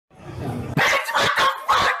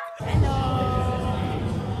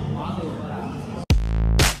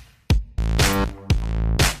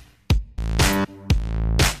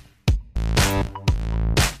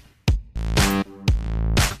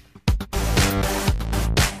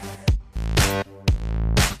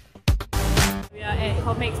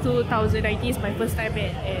Comex 2019 is my first time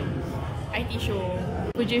at IT show.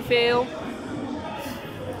 Fujifilm.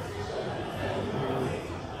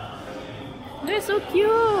 They're so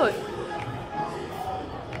cute.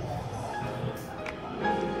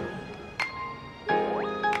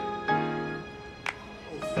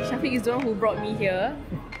 Shafiq is the one who brought me here,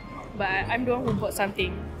 but I'm the one who bought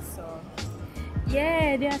something. So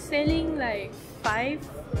yeah, they are selling like 5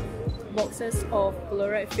 boxes of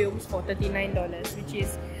Polaroid films for $39, which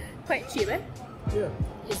is quite cheap, eh? Yeah.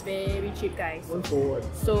 It's very cheap, guys. 1 for 1.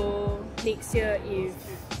 So next year, if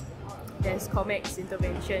there's Comex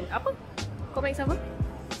intervention, apa? Comex apa?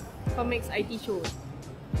 Comex IT show.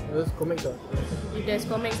 That's Comex lah. If there's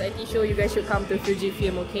Comex IT show, you guys should come to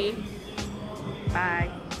Fujifilm, okay?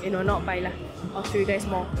 Bye. Not bye lah. I'll show you guys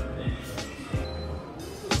more.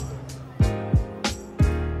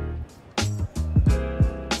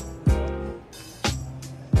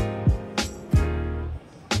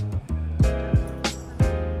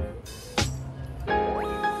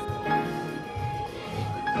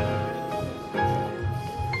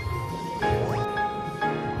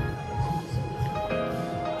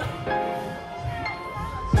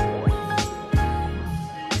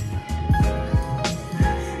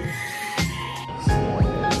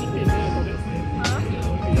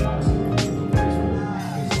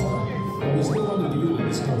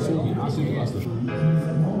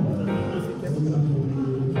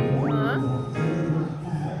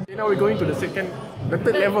 Now we're going to the third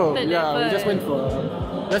level. Level. We just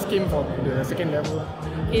came from the second level.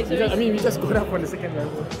 Okay, so we just got up on the second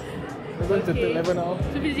level. We're going to the third level now.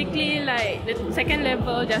 So basically, like the second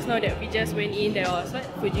level, just now that we just went in, there was what?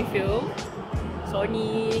 Fujifilm,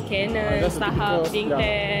 Sony, Canon, Starhub,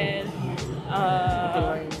 Singtel,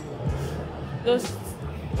 those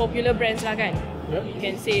popular brands lah kan. Yep. You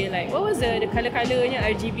can say like, what was the colour-colournya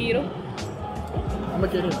RGB tu?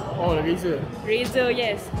 Oh, the Razer,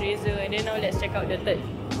 yes, Razer. And then now let's check out the third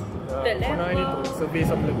level. Now I need to survey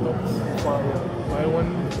some laptops for my one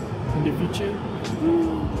in the future.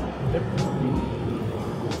 Yep.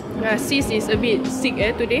 Sis is a bit sick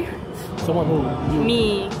today. Someone who? You?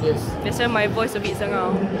 Me. Yes. That's why my voice a bit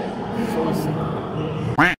sengau. So sick.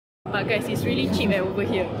 But guys, it's really cheap over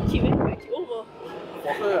here. Cheap Quite cheap over.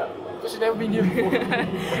 For her, because she's never been here before.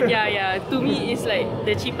 Yeah. To me, it's like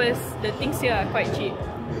the cheapest. The things here are quite cheap.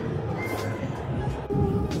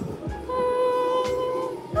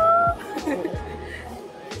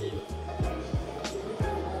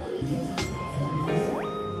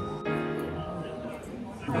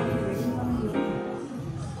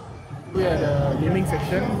 We are the gaming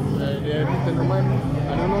section. The tournament,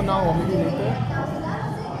 I don't know now or maybe later.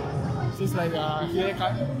 Seems like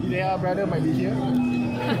their brother might be here.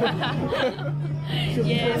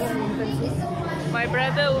 Yes. My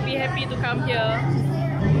brother will be happy to come here.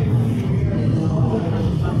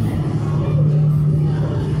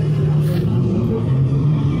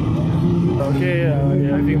 Okay, we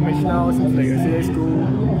are having a match now. Seems like a CSGO.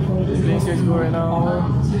 Playing CSGO right now.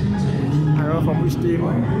 I don't know from which team.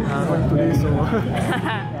 Not today, so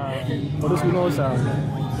for those who knows, what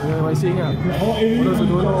I'm saying, for those who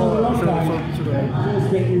don't know,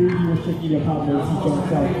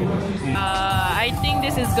 I think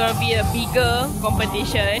this is gonna be a bigger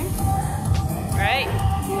competition, right?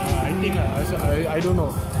 I think I don't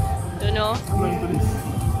know. Don't know. I'm not into this.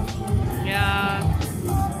 Yeah.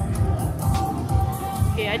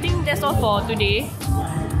 Okay, I think that's all for today.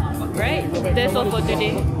 Right? That's all for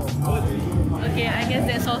today. Okay, I guess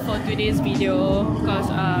that's all for today's video. Because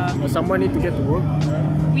someone need to get to work.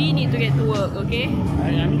 We need to get to work, okay?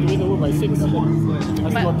 I need to get to work by 6.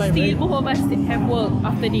 But still, both of us have work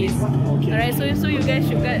after this. Okay. Alright, so you guys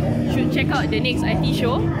should check out the next IT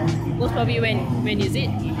show. Most probably when is it?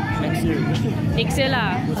 Next year. Next year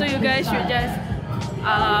lah. So you guys should just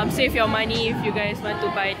save your money if you guys want to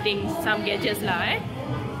buy things, some gadgets lah,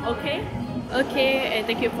 Okay, and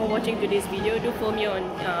thank you for watching today's video. Do follow me on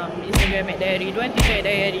Instagram at @Ridwan,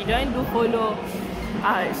 Twitter at @Ridwan. Do follow,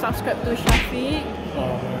 subscribe to Shafiq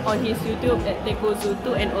on his YouTube at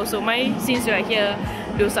Tekozu2, and also since you are here,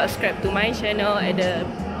 do subscribe to my channel at the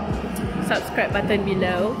subscribe button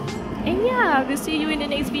below. And yeah, we'll see you in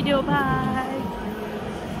the next video. Bye.